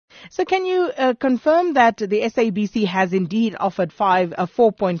So can you confirm that the SABC has indeed offered a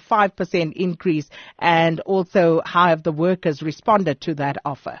 4.5% increase, and also how have the workers responded to that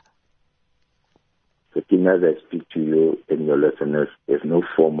offer? So, Tina, as I speak to you and your listeners, there's no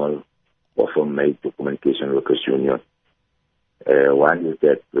formal offer made to Communication Workers Union. One is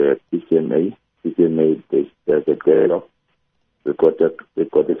that PCMA, there's a dialogue. We got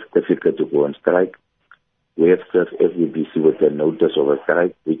a certificate to go on strike. We have served SABC with a notice of a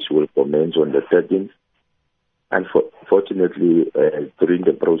strike, which will commence on the 13th. Unfortunately, during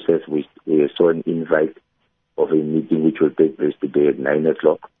the process, we saw an invite of a meeting which will take place today at 9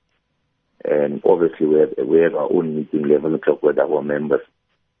 o'clock. And obviously, we have our own meeting 11 o'clock with our members.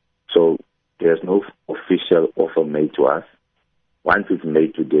 So there's no official offer made to us. Once it's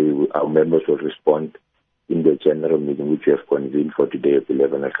made today, our members will respond in the general meeting, which we have convened for today at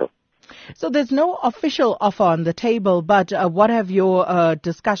 11 o'clock. So there's no official offer on the table, but what have your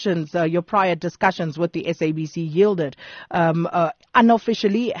discussions, your prior discussions with the SABC yielded?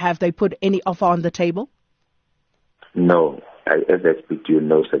 Unofficially, have they put any offer on the table? No. As I speak to you,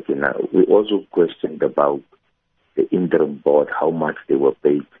 no, Sakina. We also questioned about the interim board, how much they were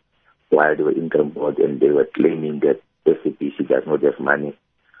paid while they were interim board, and they were claiming that SABC does not have money,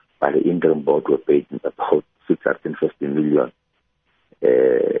 but the interim board were paid about 650 million,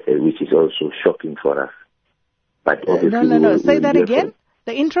 which is also shocking for us. But no. Say that again.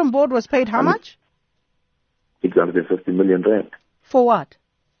 The interim board was paid how much? 650 million rand. For what?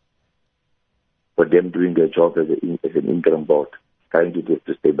 For them doing their job as an interim board, trying to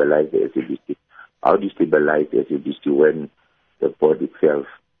stabilize the SABC. How do you stabilize the SABC when the board itself,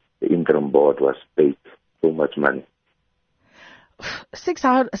 the interim board, was paid so much money?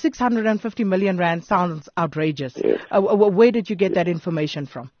 650 million rand sounds outrageous. Yes. Where did you get that information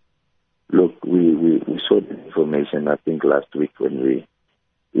from? Look, we saw the information, I think, last week when we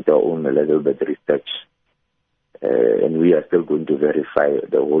did our own a little bit research. And we are still going to verify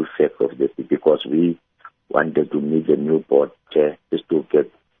the whole fact of this because we wanted to meet the new board chair just to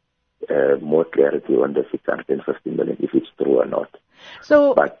get more clarity on the 650 million, if it's true or not.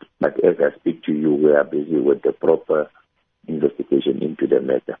 So, but as I speak to you, we are busy with the proper investigation into the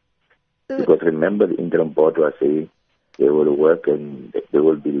matter. Because remember, the interim board was saying they will work and they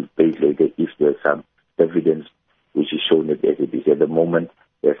will be paid later if there's some evidence which is shown at SABC. At the moment,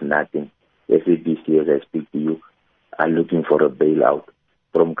 there's nothing. SABC, as I speak to you, are looking for a bailout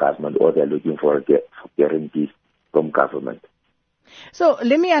from government, or they're looking for guarantees from government. So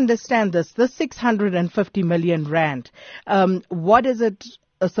let me understand this. The 650 million rand, what is it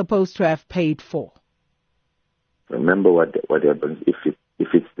supposed to have paid for? Remember what happens if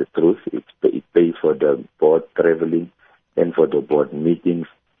it's the truth. It pays for the board traveling, and for the board meetings,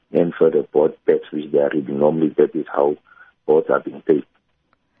 and for the board pets which they are reading. Normally, that is how boards are being paid.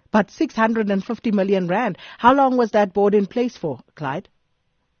 But 650 million rand, how long was that board in place for, Clyde?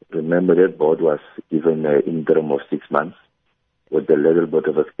 Remember, that board was given an interim of 6 months with a little bit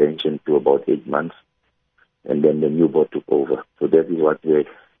of extension to about 8 months, and then the new board took over. So that is what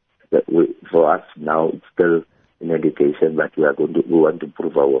for us now, it's still in education, but we want to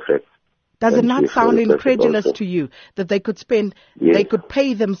prove our facts. Does it not sound incredulous to you that they could they could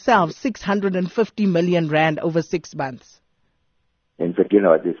pay themselves 650 million rand over 6 months? And so, you know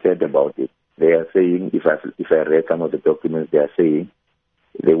what they said about it. They are saying, if I read some of the documents, they are saying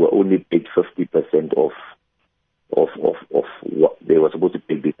they were only paid 50% of what they were supposed to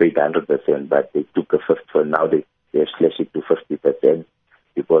be paid 100%, but they took a fifth. For now, they have slashed it to 50%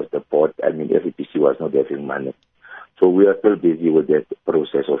 because the board, SABC was not having money. So we are still busy with that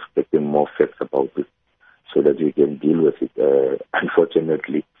process of getting more facts about it so that we can deal with it.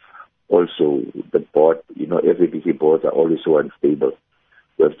 Unfortunately, also the board, SABC boards are always so unstable.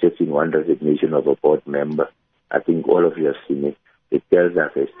 We have just seen one resignation of a board member. I think all of you have seen it. It tells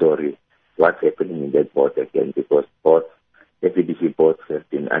us a story, what's happening in that board again, because SABC boards have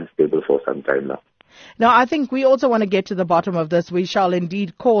been unstable for some time now. Now, I think we also want to get to the bottom of this. We shall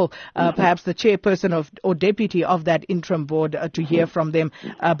indeed call perhaps the chairperson or deputy of that interim board to hear from them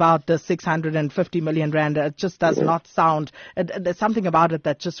about the 650 million rand. It just does not sound, there's something about it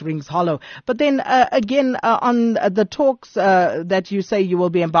that just rings hollow. But then again, on the talks that you say you will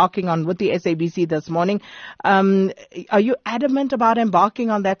be embarking on with the SABC this morning, are you adamant about embarking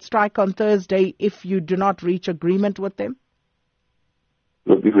on that strike on Thursday if you do not reach agreement with them?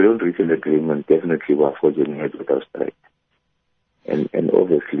 Look, if we don't reach an agreement, definitely we are forging ahead with our strike. And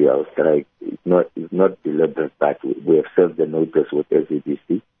obviously our strike is not deliberate, but we have served the notice with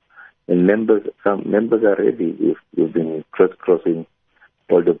SABC. And some members are ready. We've been crisscrossing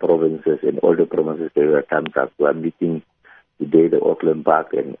all the provinces, and all the provinces there are thumbs up. We are meeting today, the Auckland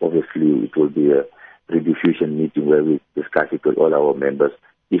Park, and obviously it will be a rediffusion meeting where we discuss it with all our members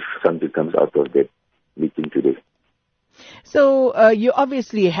if something comes out of that meeting today. So you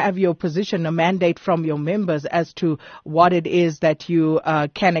obviously have your position, a mandate from your members as to what it is that you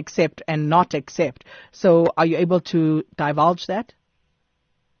can accept and not accept. So are you able to divulge that?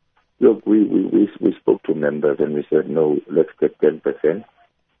 Look, we spoke to members and we said, no, let's get 10%.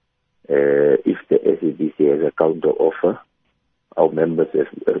 If the SABC has a counter offer, our members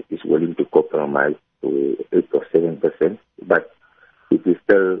is willing to compromise to 8 or 7%. But it is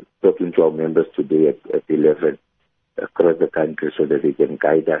still talking to our members today at 11 across the country so that they can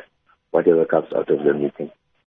guide us whatever comes out of the meeting.